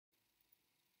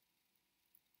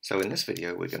So in this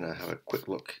video we're going to have a quick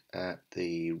look at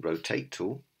the rotate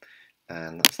tool,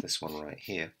 and that's this one right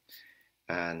here.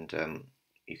 And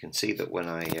you can see that when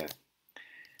I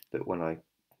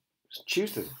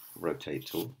choose the rotate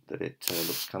tool, that it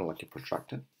looks kind of like a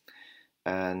protractor,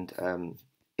 and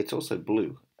it's also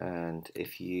blue. And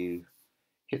if you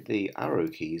hit the arrow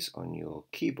keys on your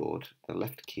keyboard, the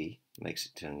left key makes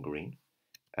it turn green,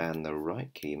 and the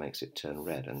right key makes it turn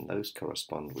red, and those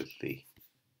correspond with the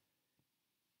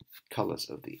colors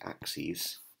of the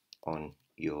axes on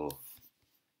your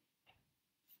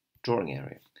drawing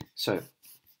area. So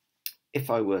if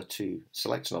I were to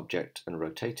select an object and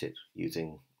rotate it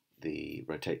using the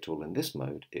rotate tool in this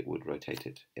mode, it would rotate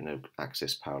it in an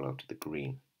axis parallel to the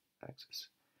green axis.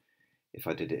 If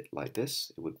I did it like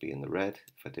this, it would be in the red.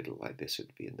 If I did it like this, it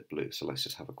would be in the blue. So let's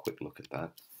just have a quick look at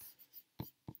that.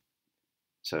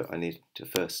 So I need to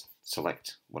first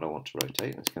select what I want to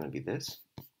rotate, and it's going to be this.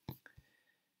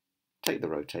 Take the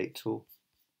rotate tool,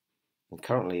 and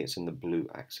currently it's in the blue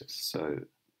axis. So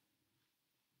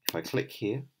if I click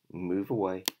here, move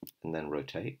away, and then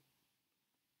rotate,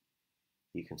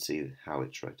 you can see how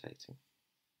it's rotating.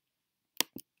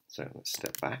 So let's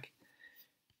step back.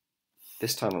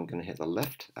 This time I'm going to hit the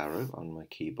left arrow on my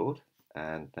keyboard,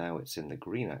 and now it's in the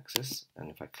green axis. And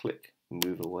if I click,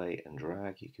 move away, and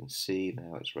drag, you can see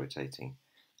now it's rotating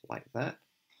like that.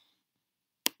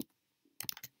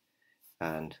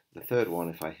 And the third one,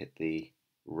 if I hit the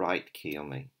right key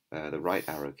on the right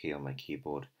arrow key on my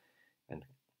keyboard and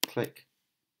click,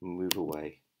 move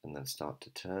away, and then start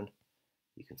to turn,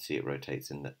 you can see it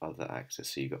rotates in the other axis.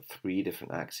 So you've got three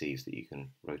different axes that you can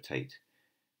rotate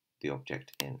the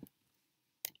object in.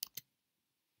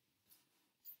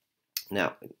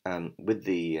 Now, with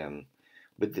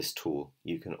this tool,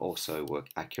 you can also work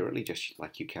accurately, just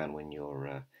like you can when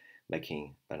you're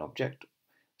making an object.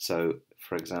 So,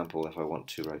 for example, if I want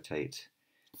to rotate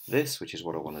this, which is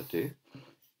what I want to do,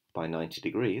 by 90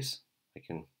 degrees, I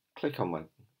can click on my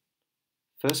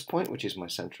first point, which is my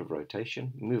center of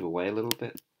rotation, move away a little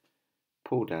bit,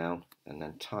 pull down, and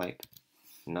then type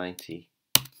 90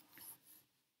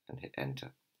 and hit enter,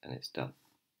 and it's done.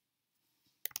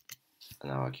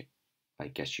 And now I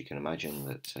guess you can imagine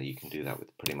that you can do that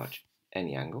with pretty much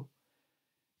any angle.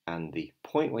 And the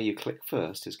point where you click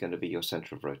first is going to be your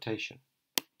center of rotation.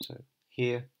 So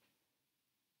here,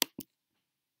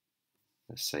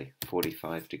 let's say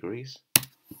 45 degrees,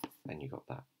 and you got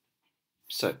that.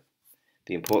 So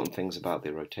the important things about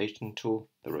the rotation tool,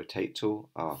 the rotate tool,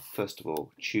 are first of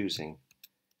all choosing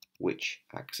which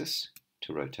axis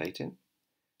to rotate in,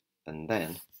 and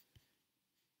then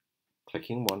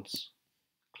clicking once,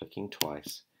 clicking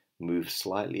twice, move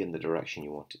slightly in the direction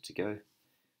you want it to go,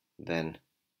 then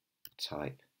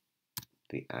type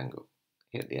the angle,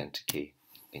 hit the enter key,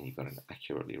 and you've got an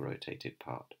accurately rotated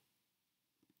part.